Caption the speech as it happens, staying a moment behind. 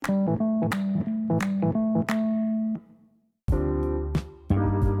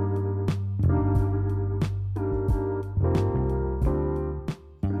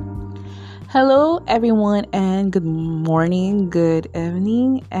Hello, everyone, and good morning, good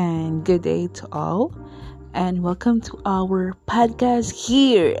evening, and good day to all. And welcome to our podcast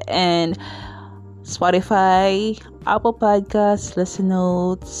here and Spotify, Apple Podcasts, Listen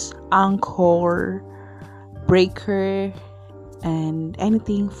Notes, Anchor, Breaker, and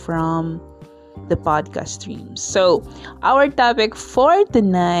anything from the podcast streams. So, our topic for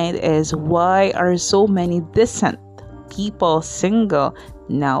tonight is why are so many decent people single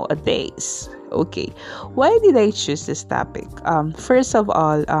nowadays? Okay, why did I choose this topic? First of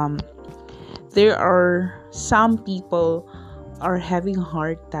all, there are some people are having a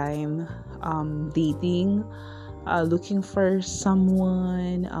hard time dating, looking for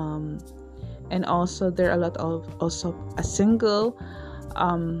someone, and also there are a lot of also a single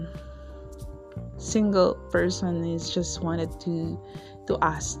person is just wanted to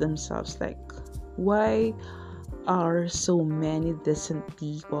ask themselves like, why are so many decent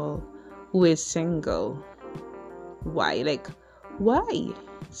people who is single? Why?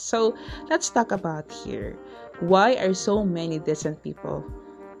 So let's talk about here, why are so many decent people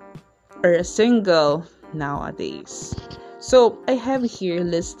are single nowadays. So I have here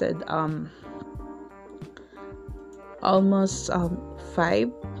listed almost five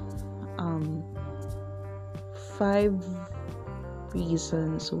um five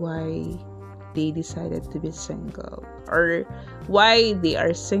reasons why they decided to be single, or why they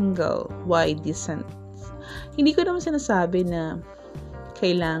are single, why decent. Hindi ko naman sinasabi na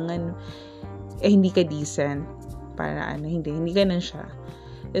kailangan hindi ka decent para hindi ganun siya.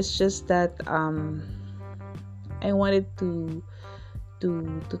 It's just that I wanted to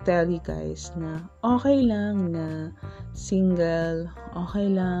tell you guys na okay lang na single,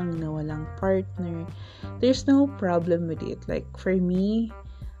 okay lang na walang partner. There's no problem with it. Like for me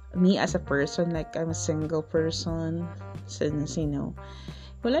as a person, like I'm a single person, since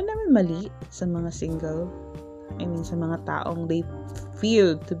wala naman mali sa mga single. I mean, sa mga taong they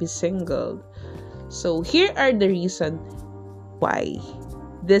feel to be single. So here are the reason why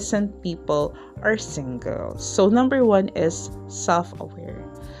decent people are single. So number one is self-aware.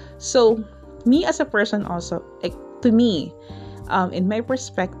 So me as a person also, like, to me, in my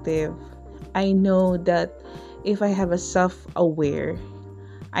perspective, I know that if I have a self-aware,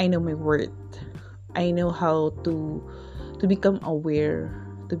 I know my worth. I know how to become aware,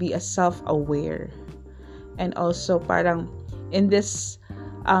 to be a self-aware. And also parang in this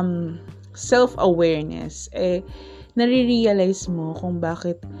self-awareness, nare-realize mo kung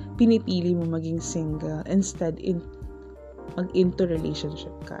bakit pinipili mo maging single instead mag-into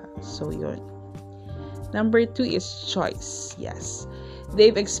relationship ka. So yun. Number 2 is choice. Yes.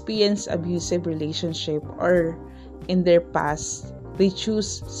 They've experienced abusive relationship, or in their past they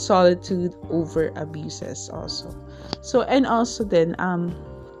choose solitude over abuses also. So and also then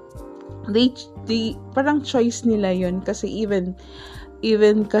they parang choice nila yun kasi even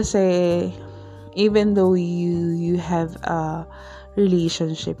though you have a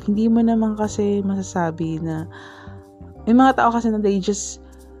relationship, hindi mo naman kasi masasabi na may mga tao kasi na they just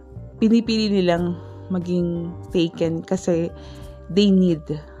pinipili nilang maging taken kasi they need.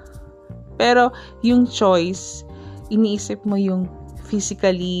 Pero yung choice, iniisip mo yung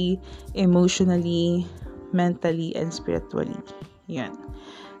physically, emotionally, mentally, and spiritually. Yan.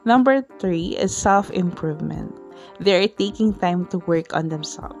 Number 3 is self-improvement. They are taking time to work on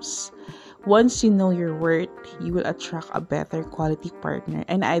themselves. Once you know your worth, you will attract a better quality partner.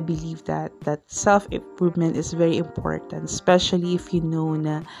 And I believe that self-improvement is very important, especially if you know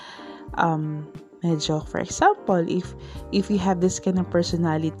na medyo, for example, if you have this kind of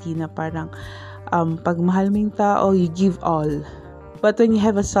personality na parang pag mahal mo yung tao, you give all. But when you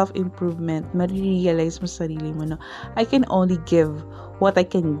have a self-improvement, marirealize mo sarili mo, no, I can only give what I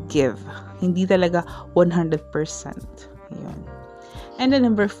can give. Hindi talaga 100%. Yun. And then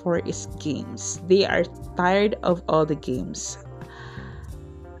number 4 is games. They are tired of all the games.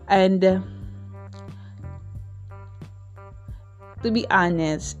 And to be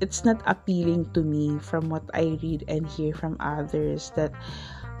honest, it's not appealing to me from what I read and hear from others that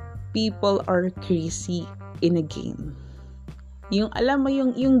people are crazy in a game. Yung alam mo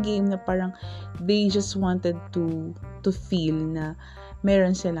yung game na parang they just wanted to feel na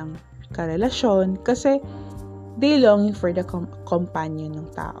meron silang karelasyon kasi they longing for the companion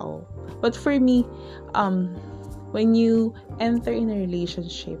ng tao. But for me, when you enter in a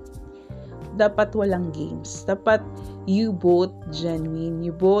relationship, dapat walang games. Dapat you both genuine,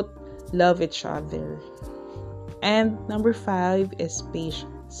 you both love each other. And number 5 is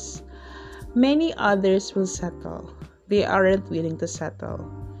patience. Many others will settle. They aren't willing to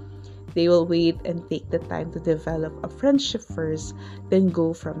settle. They will wait and take the time to develop a friendship first, then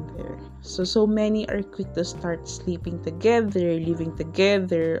go from there. So many are quick to start sleeping together, living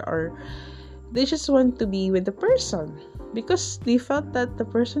together, or they just want to be with the person because they felt that the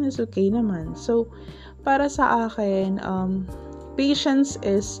person is okay naman. So, para sa akin, patience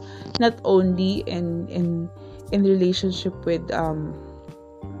is not only in relationship with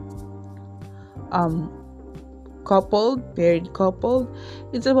married couple,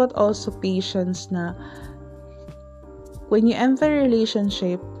 it's about also patience na when you enter a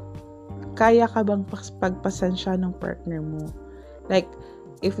relationship, kaya ka bang pagpasensya ng partner mo? Like,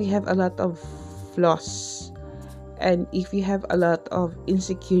 if we have a lot of flaws and if you have a lot of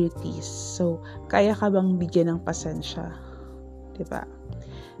insecurities, so kaya ka bang bigyan ng pasensya? Diba?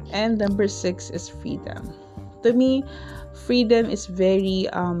 And number 6 is freedom. To me, freedom is very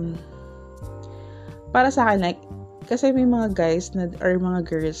para sa akin, like, kasi may mga guys na or mga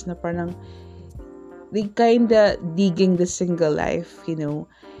girls na parang they kinda digging the single life, you know.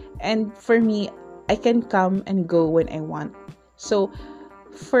 And for me, I can come and go when I want. So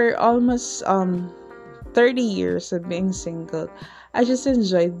for almost 30 years of being single, I just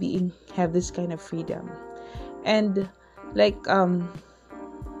enjoyed have this kind of freedom. And like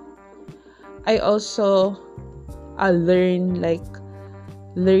I also learning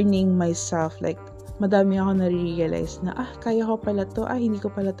myself, like madami ako na-realize na kaya ko pala to, hindi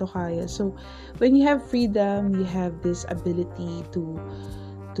ko pala to kaya. So when you have freedom, you have this ability to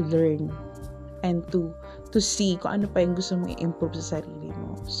learn and to see kung ano pa yung gusto mong i-improve sa sarili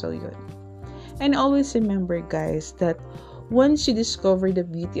mo. So yun. And always remember, guys, that once you discover the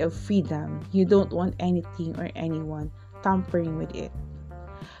beauty of freedom, you don't want anything or anyone tampering with it.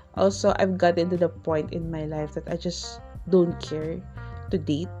 Also, I've gotten to the point in my life that I just don't care to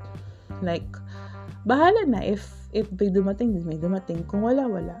date. Like, bahala na if may dumating, may dumating. Kung wala.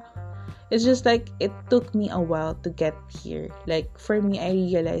 It's just like, it took me a while to get here. Like, for me, I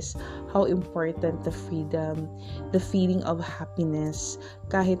realized how important the freedom, the feeling of happiness,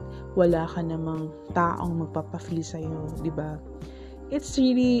 kahit wala ka namang taong magpapafeel sa'yo, di ba? It's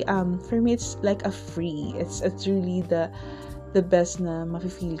really, for me, it's like a free. It's really the best na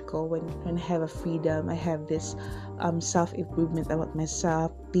mafe-feel ko when I have a freedom. I have this self-improvement about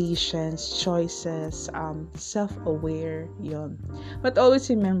myself, patience, choices, self-aware, yun. But always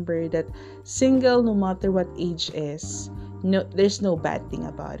remember that single, no matter what age is, there's no bad thing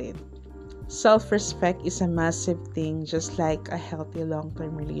about it. Self-respect is a massive thing, just like a healthy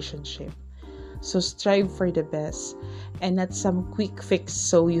long-term relationship. So strive for the best and not some quick fix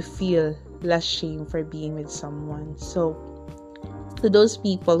so you feel less shame for being with someone. So to those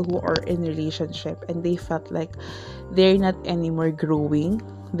people who are in relationship and they felt like they're not anymore growing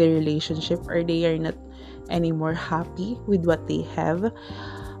their relationship or they are not anymore happy with what they have,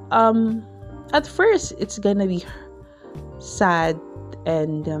 at first it's gonna be sad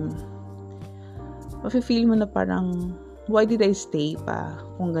and mafe-feel mo na parang why did I stay pa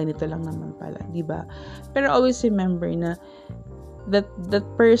kung ganito lang naman pala, diba? Pero always remember na that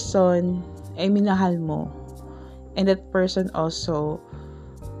person ay minahal mo. And that person also,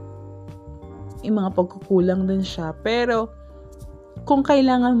 yung mga pagkukulang din siya. Pero, kung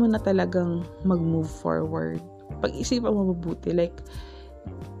kailangan mo na talagang mag-move forward, pag-isipan mo mabuti. Like,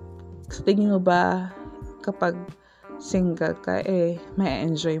 sa tingin mo ba, kapag single ka, may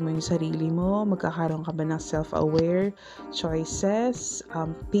enjoy mo yung sarili mo? Magkakaroon ka ba ng self-aware, choices,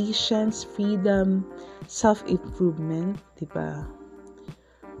 patience, freedom, self-improvement, diba?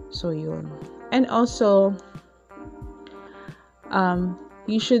 So, yun. And also,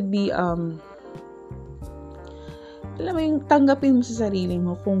 you should be alam mo yung tanggapin mo sa sarili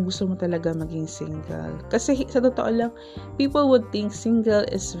mo kung gusto mo talaga maging single. Kasi sa totoo lang, people would think single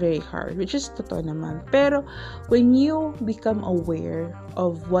is very hard, which is totoo naman. Pero when you become aware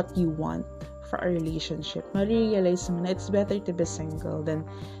of what you want for a relationship, ma-realize mo na it's better to be single than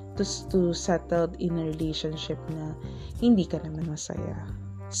to settle in a relationship na hindi ka naman masaya.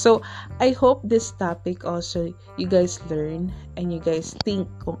 So, I hope this topic also, you guys learn and you guys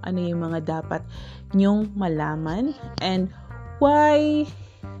think kung ano yung mga dapat nyong malaman and why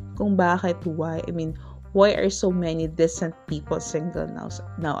are so many decent people single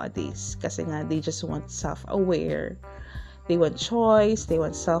nowadays? Kasi nga, they just want self-aware, they want choice, they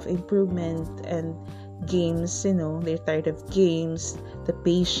want self-improvement, and games, they're tired of games, the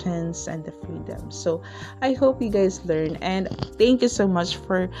patience and the freedom. So I hope you guys learn, and thank you so much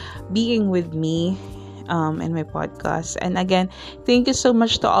for being with me in my podcast. And again, thank you so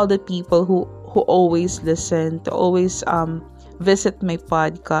much to all the people who always listen, to always visit my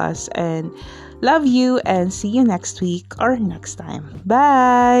podcast. And love you and see you next week or next time.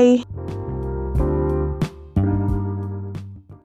 Bye.